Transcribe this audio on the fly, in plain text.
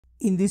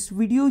In this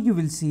video, you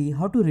will see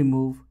how to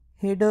remove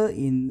header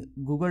in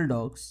Google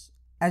Docs.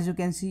 As you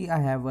can see, I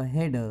have a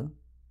header,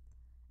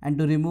 and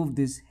to remove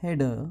this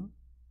header,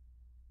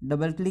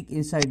 double click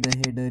inside the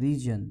header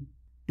region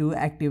to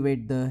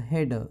activate the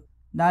header.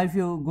 Now if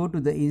you go to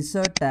the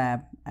Insert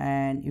tab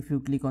and if you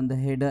click on the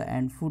header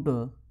and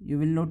footer, you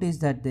will notice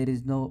that there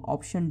is no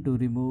option to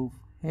remove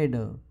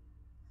header.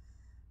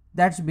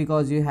 That's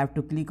because you have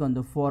to click on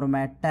the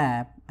Format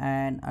tab,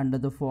 and under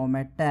the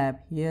Format tab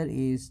here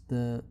is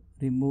the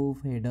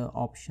Remove Header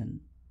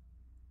option.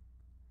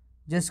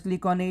 Just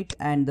click on it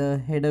and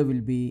the header will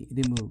be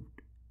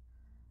removed.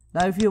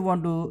 Now if you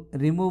want to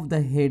remove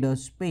the header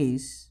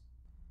space,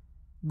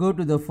 go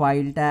to the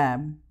File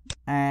tab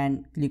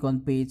and click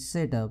on Page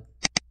Setup.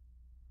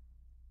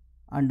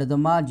 Under the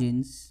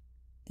margins,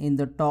 in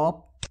the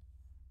top,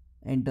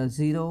 enter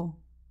 0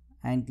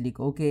 and click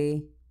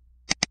OK.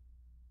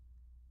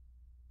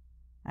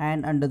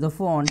 And under the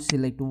font,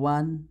 select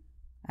 1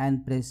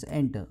 and press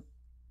enter.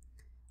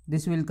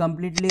 This will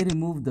completely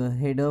remove the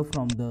header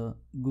from the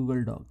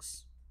Google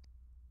Docs.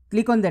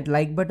 Click on that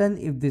like button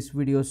if this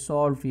video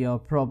solved your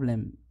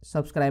problem.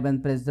 Subscribe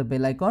and press the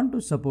bell icon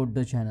to support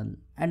the channel.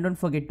 And don't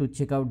forget to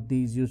check out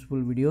these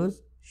useful videos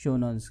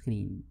shown on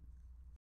screen.